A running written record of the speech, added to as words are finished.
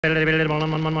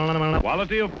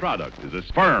Quality of product is as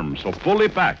firm, so fully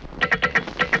packed.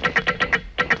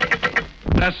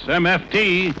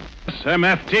 SMFT.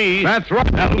 SMFT. That's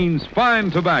right. That means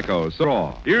fine tobacco,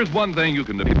 straw. Here's one thing you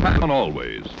can depend on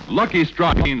always. Lucky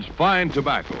Strike means fine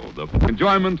tobacco. The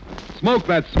Enjoyment. Smoke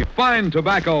that fine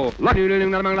tobacco. Lucky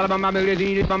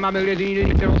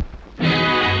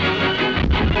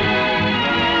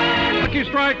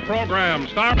Strike program.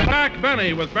 Star Jack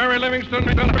Benny with Barry Livingston.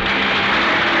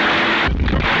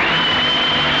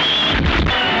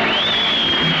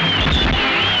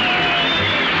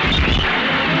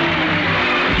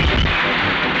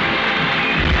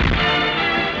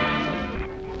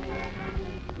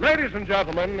 Ladies and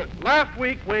gentlemen, last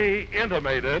week we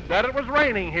intimated that it was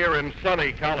raining here in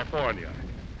sunny California.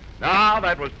 Now,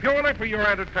 that was purely for your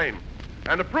entertainment.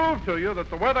 And to prove to you that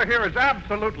the weather here is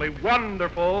absolutely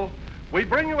wonderful, we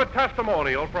bring you a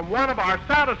testimonial from one of our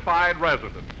satisfied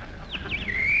residents.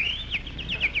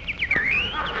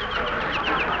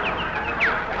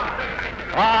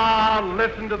 Ah,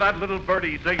 listen to that little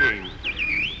birdie singing.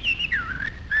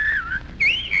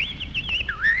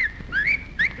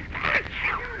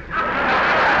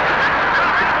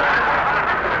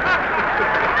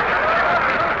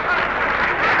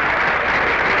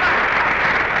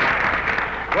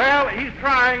 Well, he's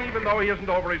trying, even though he isn't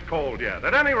over his cold yet.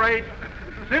 At any rate,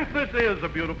 since this is a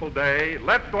beautiful day,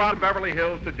 let's go out to Beverly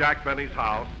Hills to Jack Benny's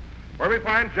house, where we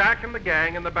find Jack and the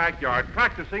gang in the backyard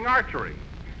practicing archery.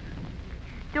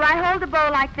 Do I hold a bow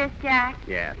like this, Jack?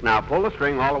 Yes. Now pull the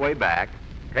string all the way back.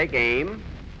 Take aim.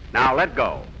 Now let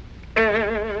go.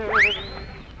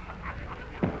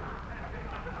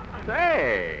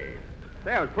 Say,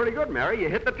 that was pretty good, Mary. You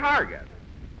hit the target.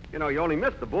 You know, you only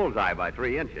missed the bullseye by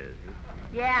 3 inches.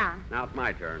 Yeah. Now it's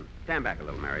my turn. Stand back a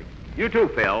little, Mary. You too,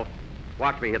 Phil.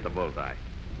 Watch me hit the bullseye.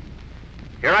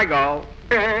 Here I go.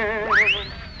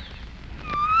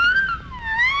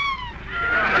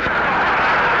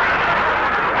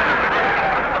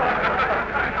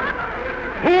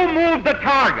 Who moved the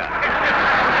target?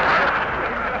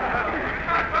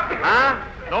 Huh?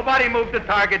 Nobody moved the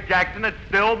target, Jackson. It's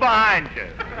still behind you.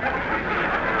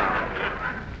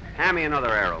 Hand me another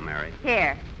arrow, Mary.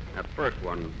 Here. That first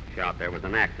one shot there was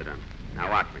an accident. Now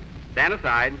watch me. Stand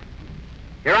aside.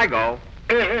 Here I go.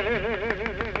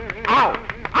 Ow!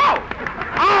 Ow!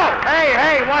 Ow!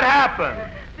 Hey, what happened?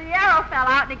 The arrow fell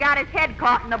out and he got his head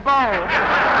caught in the bow.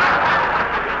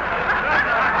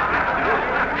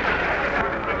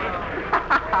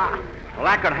 Well,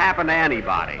 that could happen to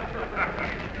anybody.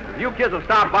 If you kids will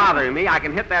stop bothering me, I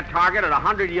can hit that target at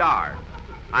 100 yards.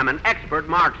 I'm an expert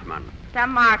marksman.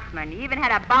 Some marksman. You even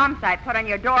had a bomb sight put on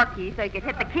your door key so you could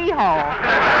hit the keyhole.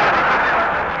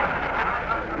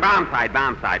 Bomb sight,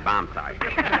 bomb sight, bomb sight.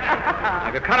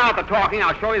 If you cut out the talking,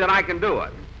 I'll show you that I can do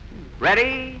it.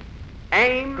 Ready?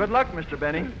 Aim. Good luck, Mr.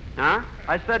 Benny. Huh?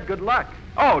 I said good luck.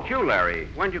 Oh, it's you, Larry.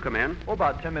 When'd you come in? Oh,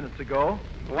 about 10 minutes ago.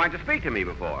 Well, why'd you speak to me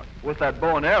before? With that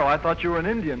bow and arrow, I thought you were an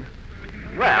Indian.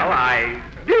 Well, I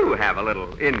do have a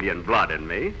little Indian blood in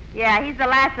me. Yeah, he's the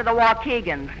last of the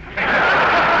Waukegans.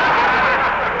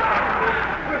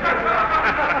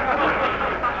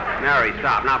 Mary,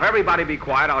 stop. Now, if everybody be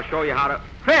quiet, I'll show you how to...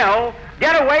 Phil,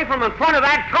 get away from in front of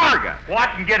that target. What,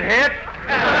 and get hit?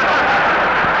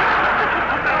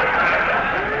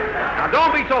 Now,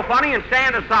 don't be so funny and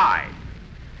stand aside.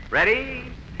 Ready?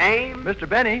 Aim. Mr.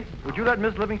 Benny, would you let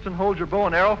Miss Livingston hold your bow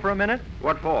and arrow for a minute?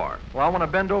 What for? Well, I want to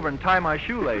bend over and tie my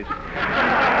shoelace.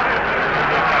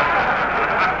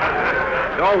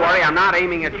 Don't worry, I'm not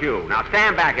aiming at you. Now,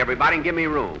 stand back, everybody, and give me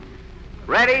room.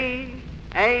 Ready?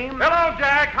 Aim. Hello,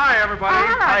 Jack. Hi, everybody. Oh,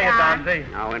 hello, Hiya, Don. Dante.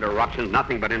 Now, interruptions,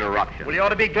 nothing but interruptions. Well, you ought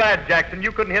to be glad, Jackson.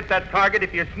 You couldn't hit that target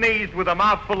if you sneezed with a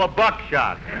mouthful of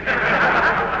buckshot.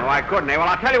 No, I couldn't, eh? Well,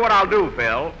 I'll tell you what I'll do,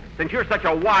 Phil. Since you're such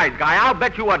a wise guy, I'll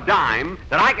bet you a dime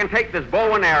that I can take this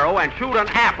bow and arrow and shoot an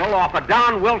apple off of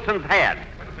Don Wilson's head.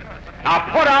 Now,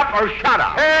 put up or shut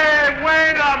up. Hey,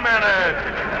 wait a minute.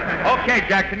 Okay,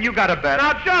 Jackson, you got a bet.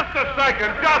 Now, just a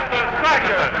second.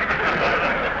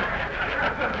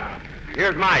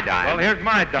 Here's my dime. Well, here's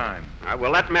my dime. All right,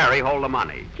 we'll let Mary hold the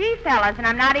money. Gee, fellas, and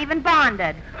I'm not even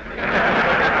bonded.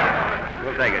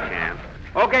 We'll take a chance.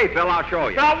 Okay, Phil, I'll show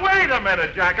you. Now, wait a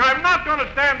minute, Jack. I'm not going to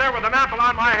stand there with an apple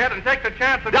on my head and take the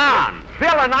chance of... Don,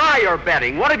 Phil and I are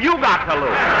betting. What have you got to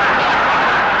lose?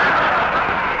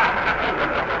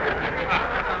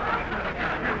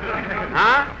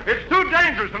 Huh? It's too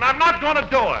dangerous, and I'm not going to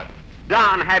do it.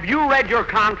 Don, have you read your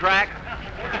contract?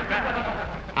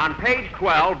 On page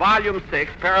 12, volume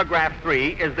 6, paragraph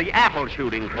 3, is the apple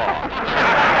shooting clause.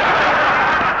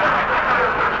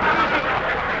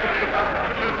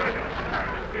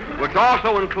 which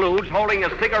also includes holding a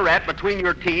cigarette between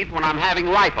your teeth when I'm having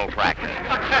rifle practice.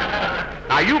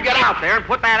 Now, you get out there and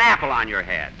put that apple on your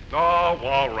head. Oh,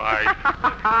 all right.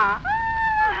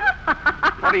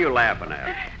 What are you laughing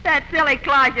at? That silly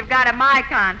clause you've got in my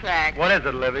contract. What is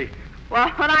it, Livy? Well,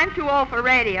 when I'm too old for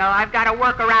radio, I've got to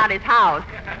work around his house.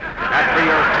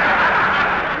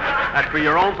 That's for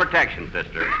your own protection,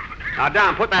 sister. Now,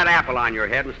 Don, put that apple on your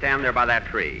head and stand there by that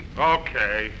tree.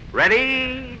 Okay.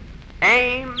 Ready?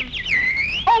 Aim.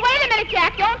 Oh, wait a minute,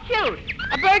 Jack. Don't shoot.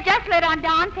 A bird just lit on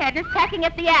Don's head and is pecking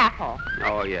at the apple.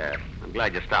 Oh, yes. I'm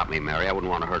glad you stopped me, Mary. I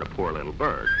wouldn't want to hurt a poor little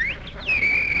bird.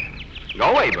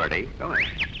 Go away, Birdie. Go away.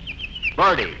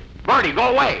 Birdie. Birdie,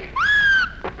 go away.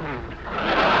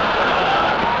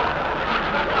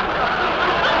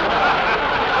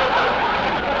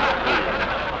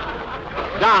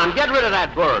 Don, get rid of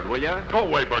that bird, will you? Go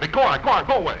away, Bertie. Go on,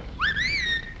 go away.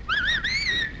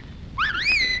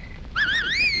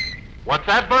 What's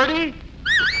that, Bertie?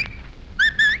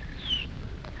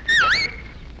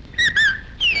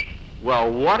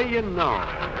 Well, what do you know?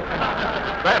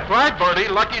 That's right, Bertie.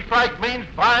 Lucky Strike means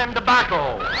fine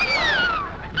tobacco.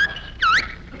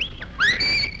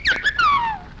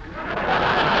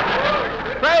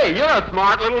 Say, you're a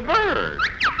smart little bird.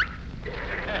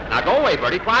 Now go away,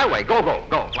 Bertie. Fly away. Go.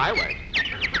 Fly away.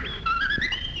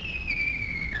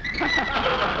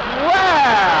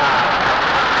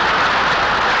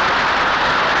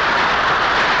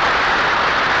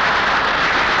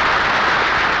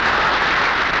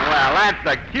 Well, that's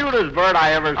the cutest bird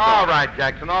I ever saw. All right,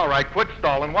 Jackson, all right. Quit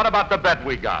stalling. What about the bet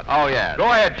we got? Oh, yes. Go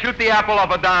ahead. Shoot the apple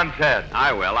off of Don's head.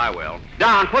 I will.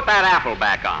 Don, put that apple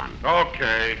back on.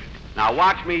 Okay. Now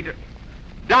watch me.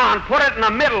 Don, put it in the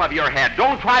middle of your head.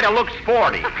 Don't try to look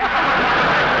sporty.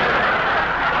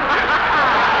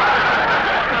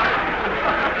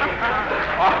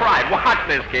 All right, watch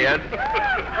this, kid.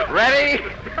 Ready?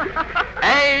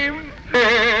 Aim.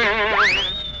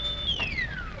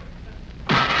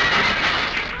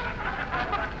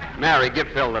 Mary, give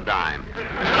Phil the dime.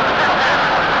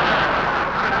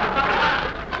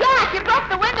 Jack, you broke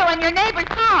the window in your neighbor's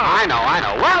house. I know.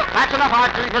 Well, that's enough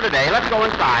archery for today. Let's go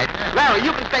inside. Larry,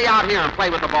 you can stay out here and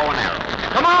play with the bow and arrow.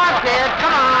 Come on, kids,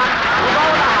 come on. We'll go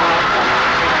to the house.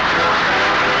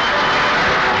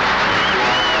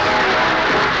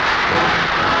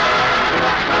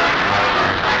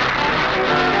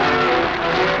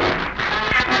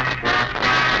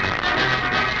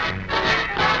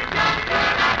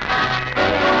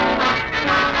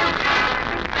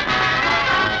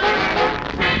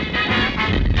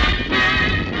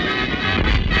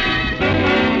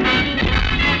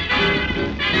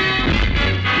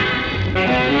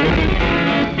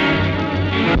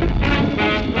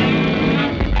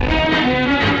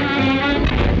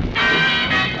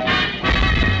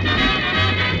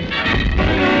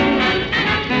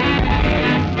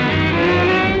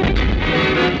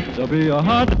 There'll be a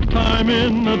hot time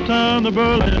in the town of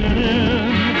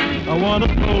Berlin. I want to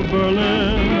go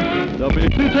Berlin. They'll be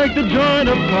to take the joint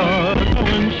apart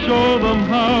and show them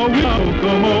how we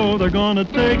come. Oh, they're gonna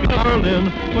take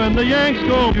Berlin. When the Yanks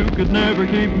go, you could never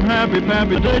keep them happy,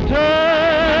 pappy. They take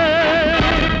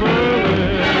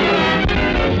Berlin.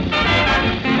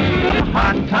 A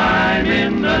hot time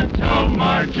in the town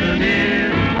marching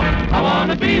in. I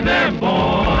want to be their boy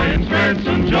and spread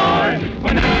some joy.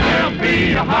 When there'll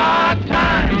be a hot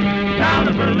time, town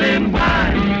of Berlin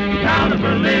wine, town of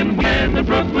Berlin, when the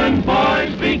Brooklyn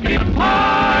boys speak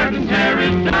apart and tear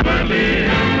it down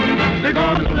Berlin. They're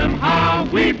going to tell them how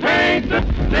we paint them.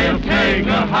 They'll take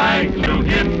a hike to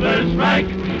Hitler's Reich.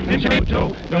 In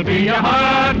Chateau, there'll be a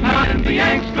hot time, the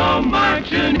Yanks go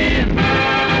marching in.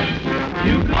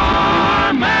 You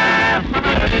are my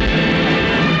Berlin.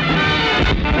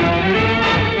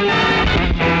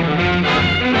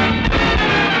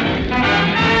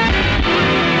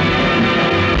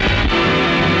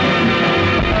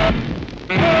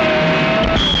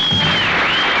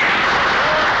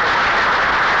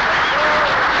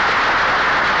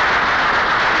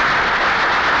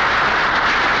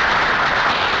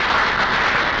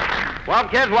 Well,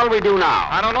 kids, what do we do now?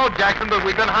 I don't know, Jackson, but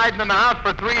we've been hiding in the house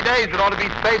for 3 days. It ought to be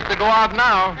safe to go out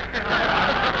now.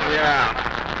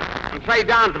 Yeah. And say,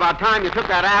 Don, it's about time you took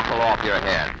that apple off your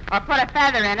head. Or put a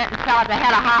feather in it and sell it to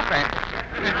head of hoppers.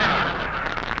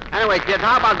 Anyway, kids,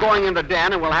 how about going in the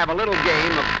den and we'll have a little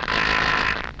game of...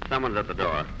 Someone's at the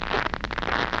door.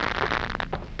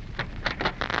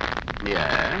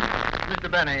 Yes? Mr.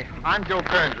 Benny, I'm Joe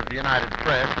Kearns of the United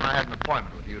Press, and I had an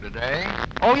appointment with you today.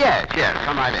 Oh, yes.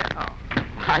 Come right in. Oh.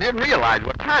 I didn't realize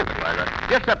what time it was.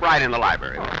 Just step right in the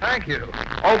library. Oh, thank you.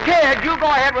 Oh, kids, you go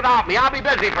ahead without me. I'll be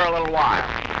busy for a little while.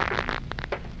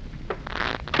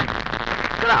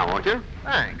 Sit down, won't you?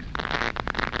 Thanks. Oh,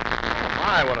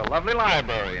 my, what a lovely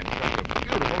library and such a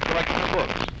beautiful collection of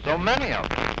books. So many of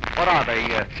them. What are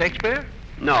they, Shakespeare?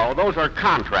 No, those are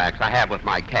contracts I have with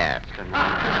my cast.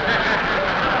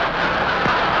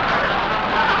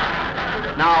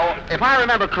 Now, if I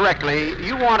remember correctly,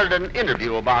 you wanted an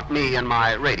interview about me and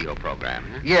my radio program.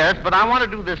 Huh? Yes, but I want to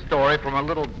do this story from a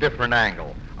little different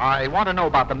angle. I want to know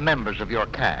about the members of your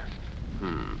cast.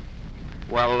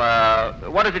 Well,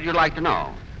 what is it you'd like to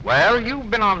know? Well, you've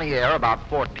been on the air about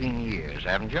 14 years,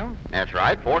 haven't you? That's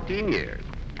right, 14 years.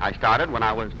 I started when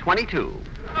I was 22.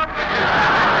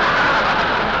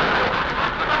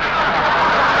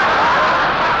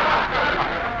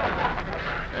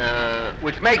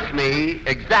 Which makes me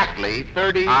exactly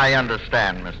 30... I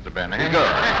understand, Mr. Benny.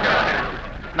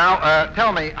 Good. Now,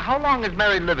 tell me, how long has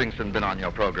Mary Livingston been on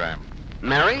your program?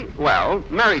 Mary? Well,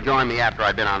 Mary joined me after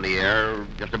I'd been on the air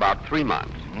just about 3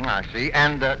 months. I see.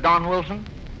 And Don Wilson?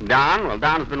 Don? Well,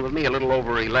 Don's been with me a little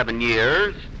over 11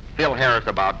 years. Phil Harris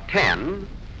about 10.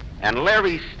 And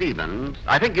Larry Stevens,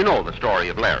 I think you know the story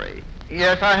of Larry.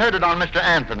 Yes, I heard it on Mr.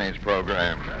 Anthony's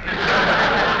program.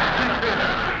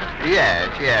 Yes,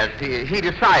 he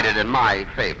decided in my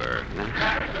favor.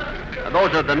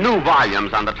 Those are the new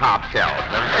volumes on the top shelf.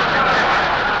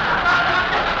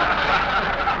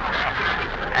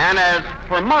 And as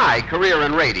for my career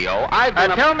in radio, I've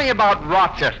been... Tell me about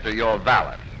Rochester, your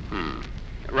valet.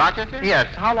 Rochester?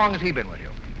 Yes, how long has he been with you?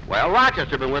 Well,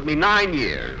 Rochester been with me 9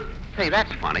 years. Say,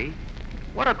 that's funny.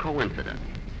 What a coincidence.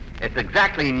 It's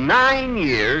exactly 9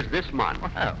 years this month.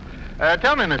 Well,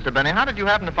 tell me, Mr. Benny, how did you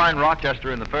happen to find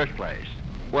Rochester in the first place?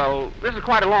 Well, this is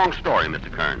quite a long story, Mr.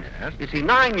 Kern. Yes? You see,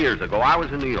 9 years ago, I was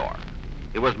in New York.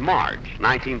 It was March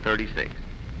 1936.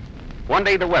 One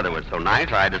day the weather was so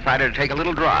nice, I decided to take a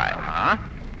little drive. Uh-huh.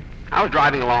 I was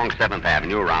driving along 7th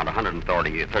Avenue around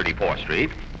 134th Street,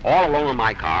 all alone in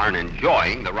my car and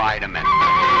enjoying the ride immensely.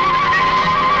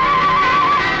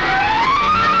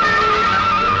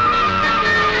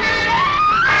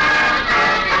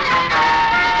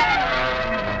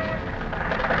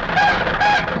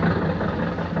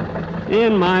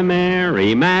 In my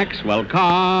Mary Maxwell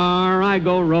car, I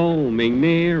go roaming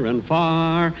near and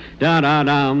far.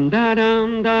 Da-da-dum,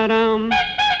 da-dum, da-dum.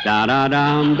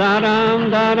 Da-da-dum, da-dum,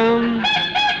 da-dum.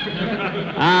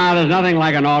 There's nothing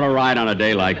like an auto ride on a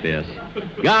day like this.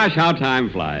 Gosh, how time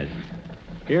flies.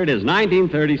 Here it is,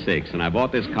 1936, and I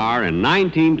bought this car in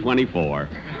 1924.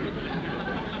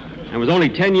 I was only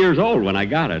 10 years old when I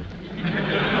got it.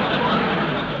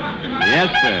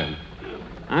 Yes, sir.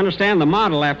 I understand the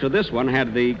model after this one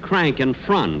had the crank in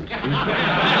front.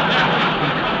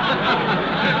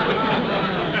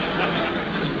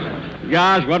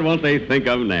 Gosh, what won't they think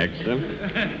of next? Huh?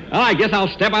 Well, I guess I'll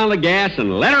step on the gas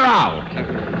and let her out.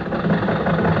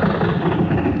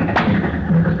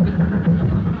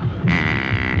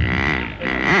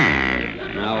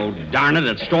 Oh, darn it,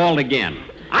 it stalled again.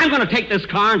 I'm going to take this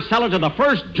car and sell it to the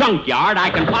first junkyard I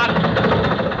can find.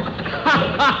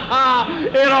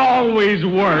 It always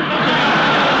works.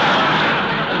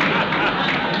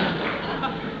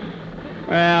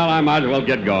 Well, I might as well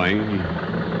get going.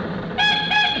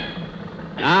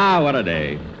 What a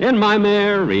day. In my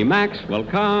Mary Maxwell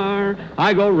car,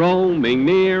 I go roaming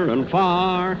near and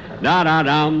far.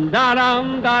 Da-da-dum,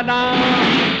 da-dum, da-dum.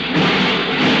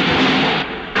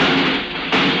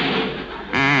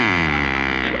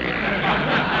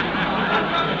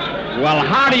 Well,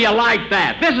 how do you like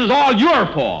that? This is all your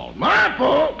fault. My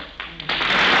fault?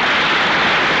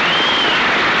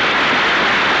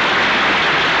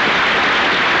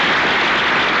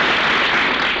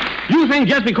 You think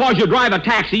just because you drive a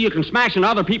taxi, you can smash into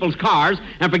other people's cars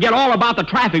and forget all about the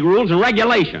traffic rules and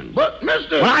regulations. But,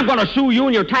 Mr. Well, I'm going to sue you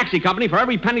and your taxi company for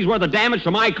every penny's worth of damage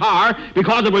to my car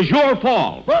because it was your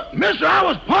fault. But, Mister, I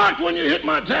was parked when you hit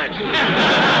my taxi.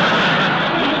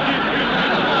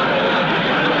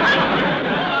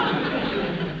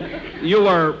 You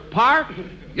were parked?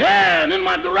 Yeah, and in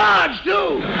my garage,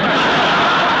 too.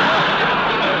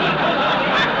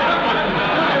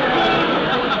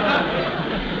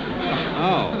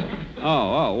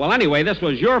 Oh. Well, anyway, this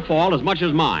was your fault as much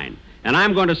as mine. And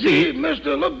I'm going to see... Gee,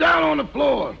 mister, look down on the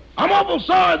floor. I'm awful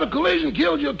sorry the collision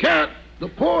killed your cat. The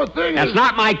poor thing That's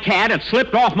not my cat. It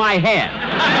slipped off my head.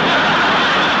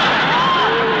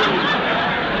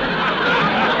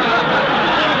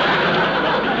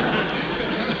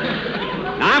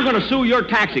 Now, I'm going to sue your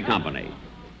taxi company.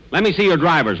 Let me see your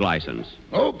driver's license.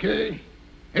 Okay.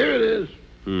 Here it is.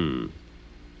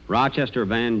 Rochester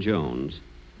Van Jones.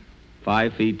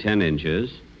 5 feet 10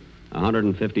 inches,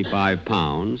 155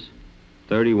 pounds,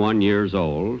 31 years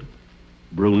old,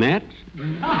 brunette.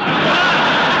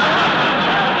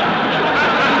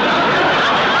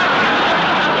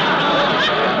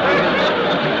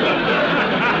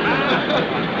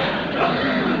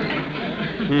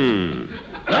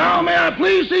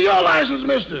 your license,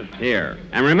 mister? Here.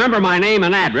 And remember my name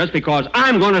and address because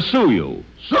I'm going to sue you.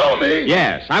 Sue me?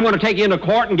 Yes, I'm going to take you into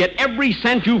court and get every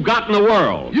cent you've got in the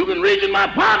world. You can reach in my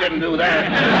pocket and do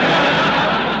that.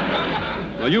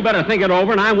 Well, you better think it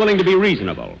over, and I'm willing to be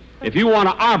reasonable. If you want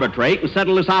to arbitrate and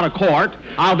settle this out of court,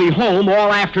 I'll be home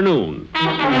all afternoon.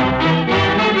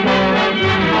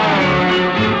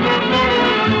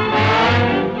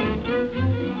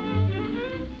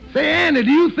 Say, Andy, do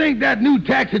you think that new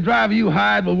taxi driver you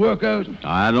hired will work out?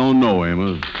 I don't know,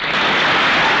 Amos.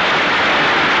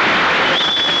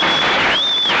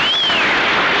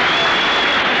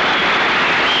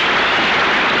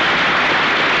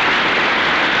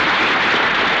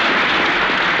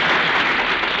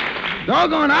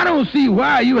 Doggone, I don't see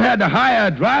why you had to hire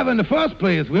a driver in the first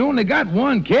place. We only got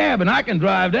one cab, and I can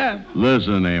drive that.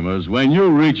 Listen, Amos, when you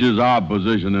reaches our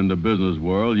position in the business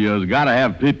world, you's got to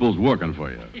have people's working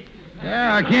for you.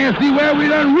 Yeah, I can't see where we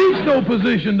done reached no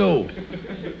position, though.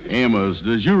 Amos,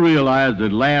 did you realize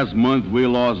that last month we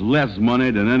lost less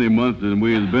money than any month that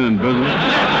we has been in business?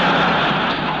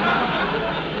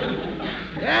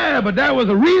 Yeah, but there was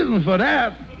a reason for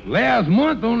that. Last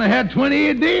month only had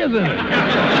 28 days in it.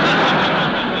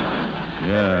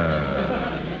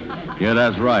 Yeah,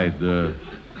 that's right.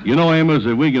 You know, Amos,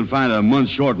 if we can find a month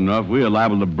short enough, we're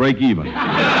liable to break even.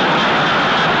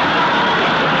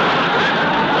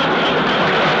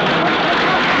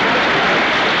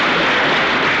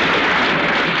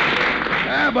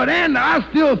 But, Andy, I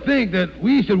still think that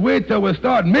we should wait till we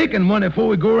start making money before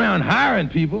we go around hiring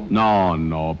people.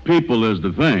 No, people is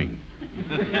the thing.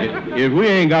 If we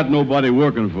ain't got nobody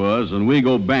working for us and we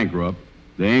go bankrupt,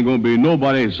 there ain't going to be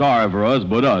nobody sorry for us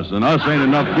but us, and us ain't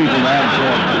enough people to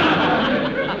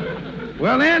have.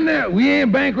 Well, Andy, we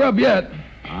ain't bankrupt yet.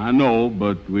 I know,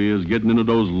 but we is getting into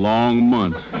those long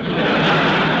months. Well,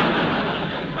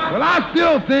 I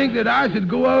still think that I should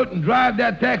go out and drive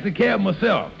that taxi cab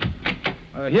myself.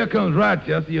 Here comes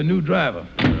Rochester, your new driver.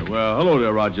 Well, hello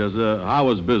there, Rochester. How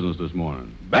was business this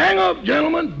morning? Bang up,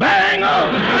 gentlemen. Bang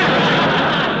up.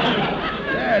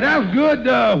 Yeah, that's good.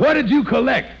 What did you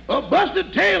collect? A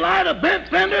busted tail light, a bent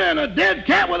fender, and a dead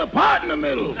cat with a part in the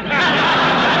middle.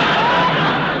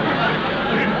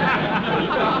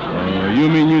 You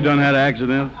mean you done had an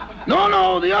accident?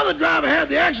 No, the other driver had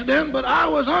the accident, but I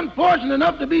was unfortunate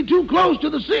enough to be too close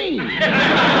to the scene.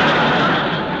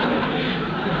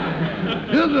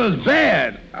 This was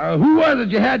bad. Who was it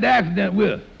you had the accident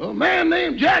with? A man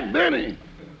named Jack Benny.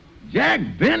 Jack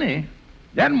Benny?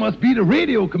 That must be the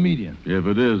radio comedian. If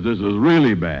it is, this is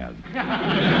really bad.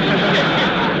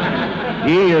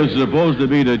 He is supposed to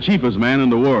be the cheapest man in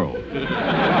the world.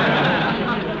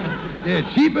 The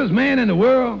cheapest man in the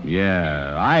world?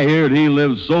 Yeah, I heard he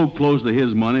lives so close to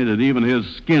his money that even his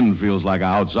skin feels like an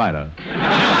outsider.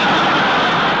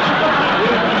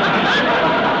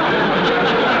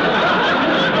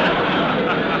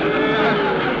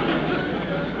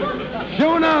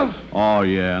 Sure enough. Oh,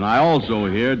 yeah, and I also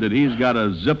heard that he's got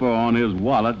a zipper on his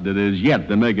wallet that is yet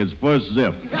to make its first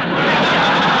zip.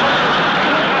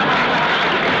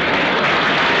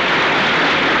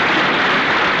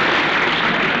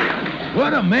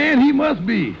 What a man he must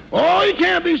be. Oh, he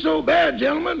can't be so bad,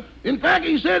 gentlemen. In fact,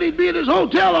 he said he'd be at his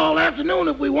hotel all afternoon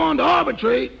if we wanted to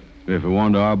arbitrate. If we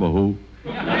wanted to arbor who?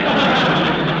 The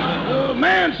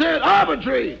man said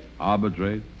arbitrate.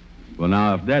 Arbitrate? Well,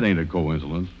 now, if that ain't a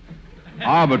coincidence.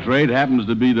 Arbitrate happens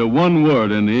to be the one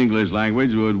word in the English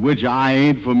language with which I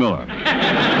ain't familiar.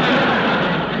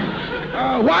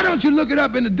 Why don't you look it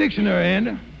up in the dictionary,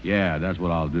 Andy? Yeah, that's what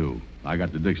I'll do. I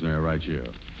got the dictionary right here.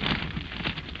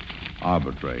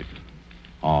 Arbitrate.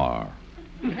 R.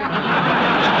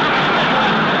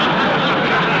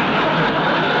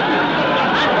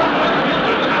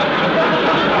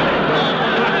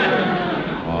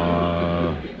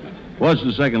 What's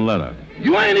the second letter?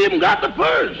 You ain't even got the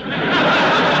first.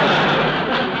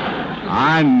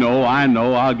 I know.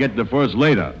 I'll get the first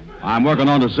later. I'm working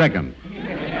on the second.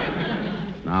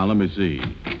 Now, let me see.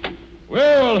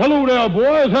 Well, hello there,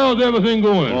 boys. How's everything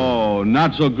going? Oh,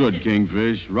 not so good,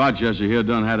 Kingfish. Rochester here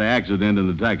done had an accident in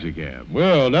the taxi cab.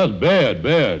 Well, that's bad.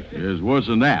 It's worse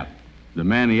than that. The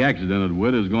man he accidented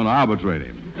with is going to arbitrate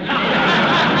him.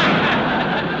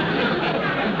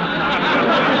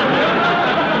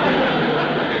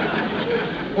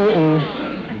 Uh-oh.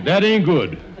 That ain't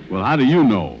good. Well, how do you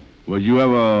know? Was you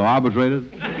ever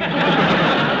arbitrated?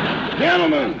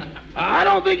 Gentlemen, I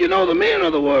don't think you know the meaning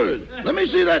of the word. Let me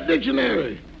see that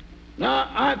dictionary. Now,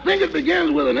 I think it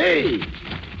begins with an A.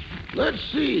 Let's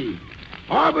see.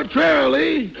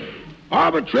 Arbitrarily,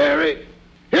 arbitrary.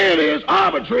 Here it is,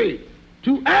 arbitrate.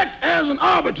 To act as an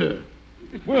arbiter.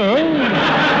 Well...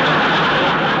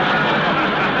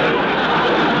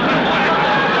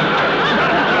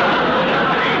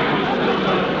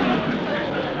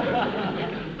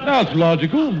 that's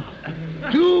logical.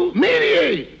 To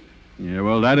mediate. Yeah,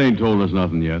 well, that ain't told us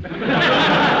nothing yet.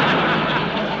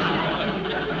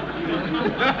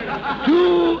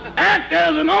 To act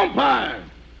as an umpire.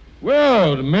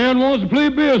 Well, the man wants to play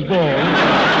baseball.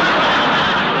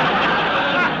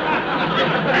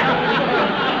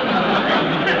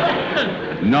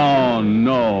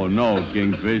 No,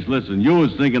 Kingfish. Listen, you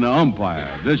was thinking of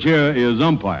umpire. This here is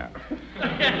umpire.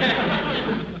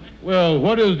 Well,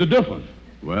 what is the difference?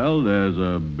 Well, there's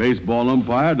a baseball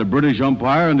umpire, the British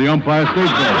umpire, and the umpire state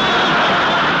ball.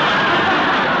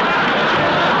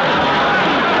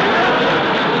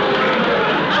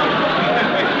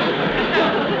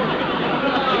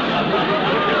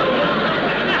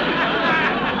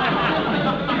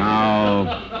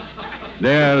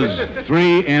 There's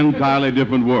three entirely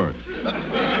different words.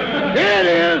 Here it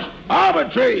is.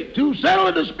 Arbitrate. To settle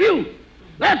a dispute.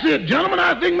 That's it, gentlemen.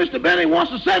 I think Mr. Benny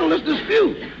wants to settle this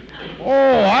dispute.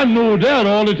 Oh, I know that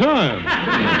all the time.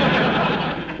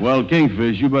 Well,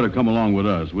 Kingfish, you better come along with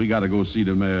us. We got to go see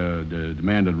the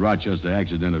man that Rochester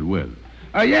accidented with.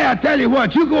 Yeah, I tell you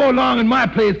what. You go along in my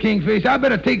place, Kingfish. I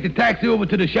better take the taxi over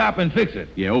to the shop and fix it.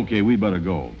 Yeah, okay, we better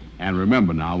go. And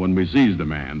remember now, when we seize the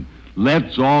man,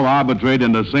 let's all arbitrate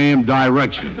in the same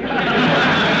direction.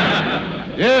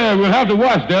 Yeah, we'll have to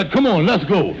watch that. Come on, let's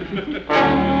go.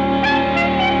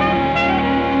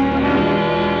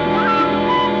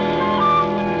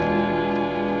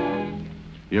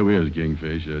 Here we is,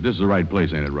 Kingfish. This is the right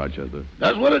place, ain't it, Rochester?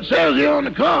 That's what it says here on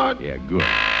the card. Yeah, good.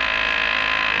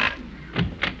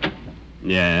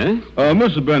 Yes?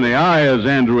 Mr. Benny, I, as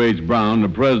Andrew H. Brown, the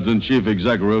President, Chief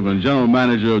Executive, and General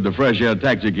Manager of the Fresh Air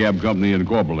Taxi Cab Company,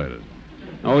 Incorporated.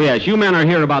 Oh, yes, you men are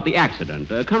here about the accident.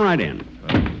 Come right in.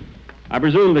 I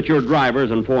presume that your driver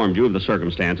has informed you of the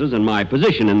circumstances and my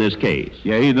position in this case.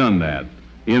 Yeah, he done that.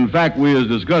 In fact, we has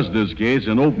discussed this case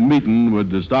in open meeting with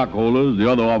the stockholders, the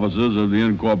other officers of the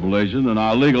incorporation, and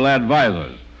our legal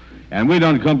advisors. And we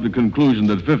done come to the conclusion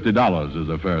that $50 is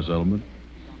a fair settlement.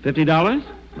 $50?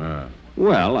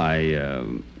 Well,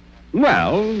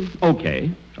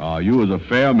 okay. You was a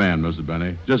fair man, Mr.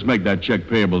 Benny. Just make that check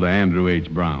payable to Andrew H.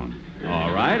 Brown.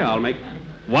 All right, I'll make...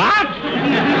 What?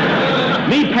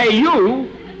 Me pay you?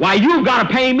 Why, you've got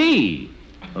to pay me.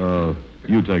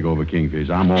 You take over,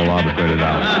 Kingfish. I'm all arbitrated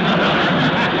out.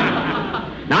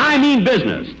 Now, I mean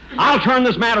business. I'll turn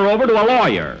this matter over to a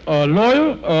lawyer. A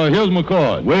lawyer? Here's my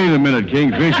card. Wait a minute,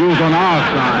 Kingfish. You was on our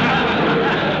side.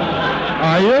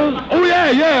 I is? Oh,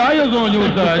 yeah, I is on your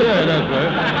side. Yeah, that's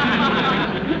right.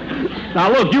 Now,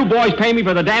 look, you boys pay me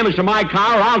for the damage to my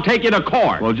car, or I'll take you to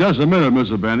court. Well, just a minute,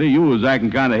 Mr. Benny. You was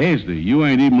acting kind of hasty. You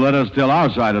ain't even let us tell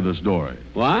our side of the story.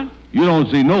 What? You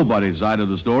don't see nobody's side of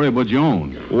the story but your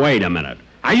own. Wait a minute.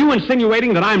 Are you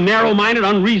insinuating that I'm narrow-minded,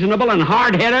 unreasonable, and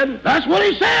hard-headed? That's what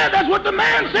he said. That's what the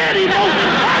man said. He knows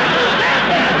it.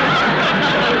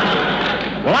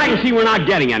 Well, I can see we're not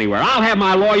getting anywhere. I'll have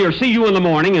my lawyer see you in the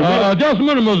morning and... Just a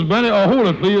minute, Mr. Benny. Hold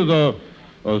it, please.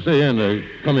 Say, Andy,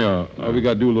 come here. We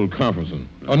got to do a little conferencing.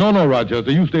 No,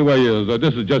 Rochester. You stay where you is.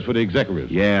 This is just for the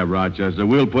executives. Yeah, Rochester.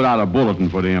 We'll put out a bulletin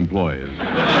for the employees.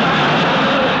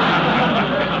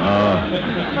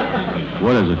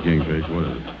 What is it, Kingfish? What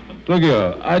is it? Look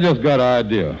here. I just got an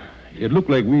idea. It looked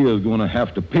like we is going to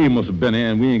have to pay Mr. Benny,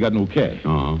 and we ain't got no cash.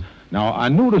 Uh-huh. Now, I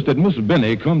noticed that Mr.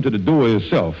 Benny come to the door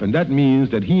himself, and that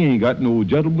means that he ain't got no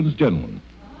gentleman's gentleman.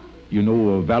 You know,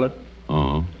 a valet?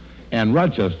 Uh-huh. And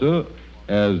Rochester,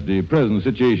 as the present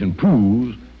situation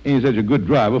proves, ain't such a good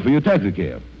driver for your taxi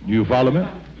cab. Do you follow me?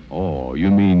 Oh,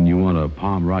 you mean you want to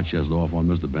palm Rochester off on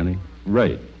Mr. Benny?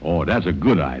 Right. Oh, that's a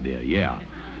good idea, yeah.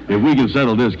 If we can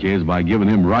settle this case by giving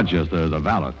him Rochester as a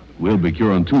valet, we'll be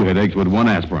curing 2 headaches with 1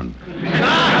 aspirin.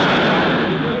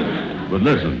 But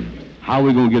listen, how are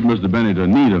we going to get Mr. Benny to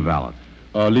need a valet?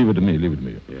 Leave it to me.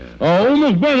 Yeah.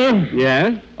 Miss Benny.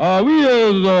 Yes? We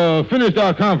has finished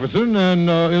our conferencing and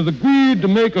is agreed to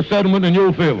make a settlement in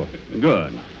your favor.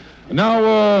 Good.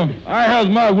 Now, I has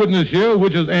my witness here,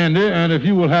 which is Andy, and if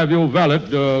you will have your valet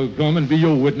come and be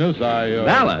your witness,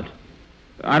 Valet?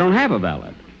 I don't have a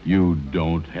valet. You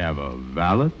don't have a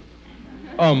valet?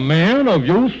 A man of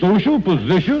your social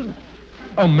position?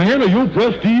 A man of your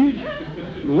prestige?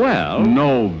 Well...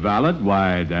 No valet?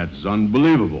 Why, that's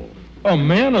unbelievable. A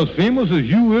man as famous as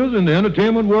you is in the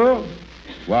entertainment world?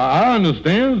 Why, I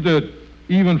understand that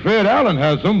even Fred Allen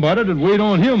has somebody that wait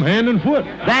on him hand and foot.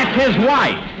 That's his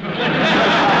wife.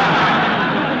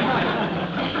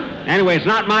 Anyway, it's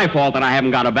not my fault that I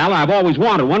haven't got a valet. I've always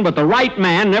wanted one, but the right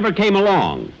man never came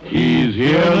along. He's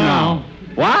here now.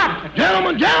 What?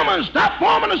 Gentlemen, stop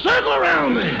forming a circle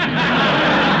around me.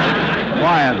 Well,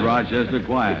 Quiet, Rochester,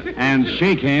 quiet. And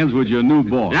shake hands with your new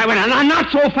boss. Now,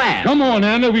 not so fast. Come on,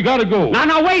 Andy, we gotta go.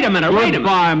 Now, wait a minute, wait a minute.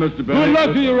 Goodbye, Mr. Benny. Good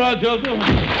luck to you, Rochester.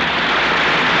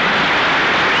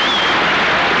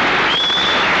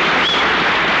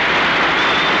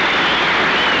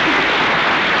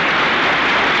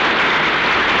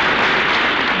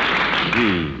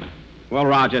 Well,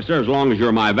 Rochester, as long as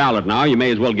you're my valet now, you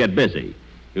may as well get busy.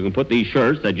 You can put these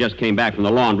shirts that just came back from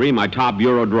the laundry in my top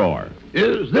bureau drawer.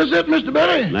 Is this it, Mr.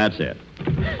 Benny? That's it.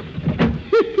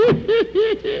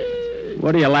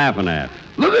 What are you laughing at?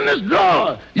 Look in this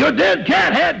drawer. Your dead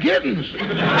cat had kittens.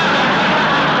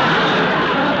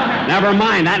 Never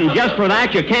mind that, and just for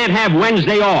that, you can't have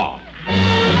Wednesday off.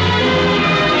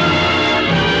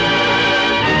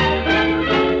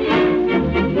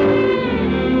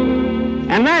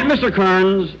 And that, Mr.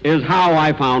 Kearns, is how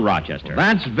I found Rochester.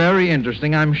 That's very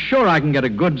interesting. I'm sure I can get a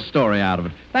good story out of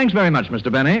it. Thanks very much, Mr.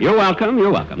 Benny. You're welcome,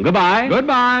 you're welcome. Goodbye.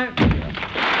 Goodbye. Back,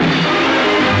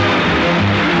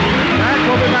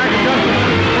 we'll be back in just a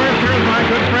minute. First, here's my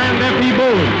good friend, F.E.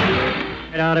 Booth.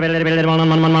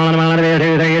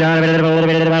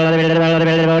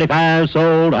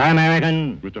 Sold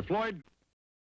American. Mr. Floyd.